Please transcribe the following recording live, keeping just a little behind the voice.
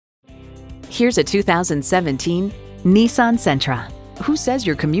Here's a 2017 Nissan Sentra. Who says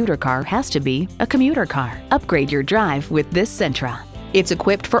your commuter car has to be a commuter car? Upgrade your drive with this Sentra. It's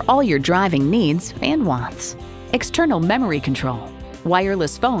equipped for all your driving needs and wants. External memory control,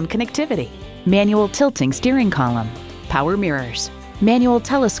 wireless phone connectivity, manual tilting steering column, power mirrors, manual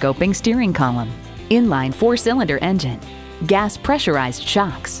telescoping steering column, inline 4-cylinder engine, gas pressurized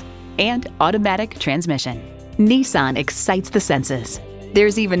shocks, and automatic transmission. Nissan excites the senses.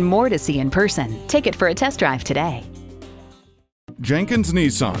 There's even more to see in person. Take it for a test drive today. Jenkins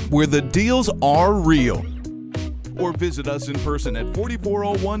Nissan, where the deals are real. Or visit us in person at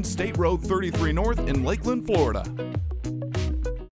 4401 State Road 33 North in Lakeland, Florida.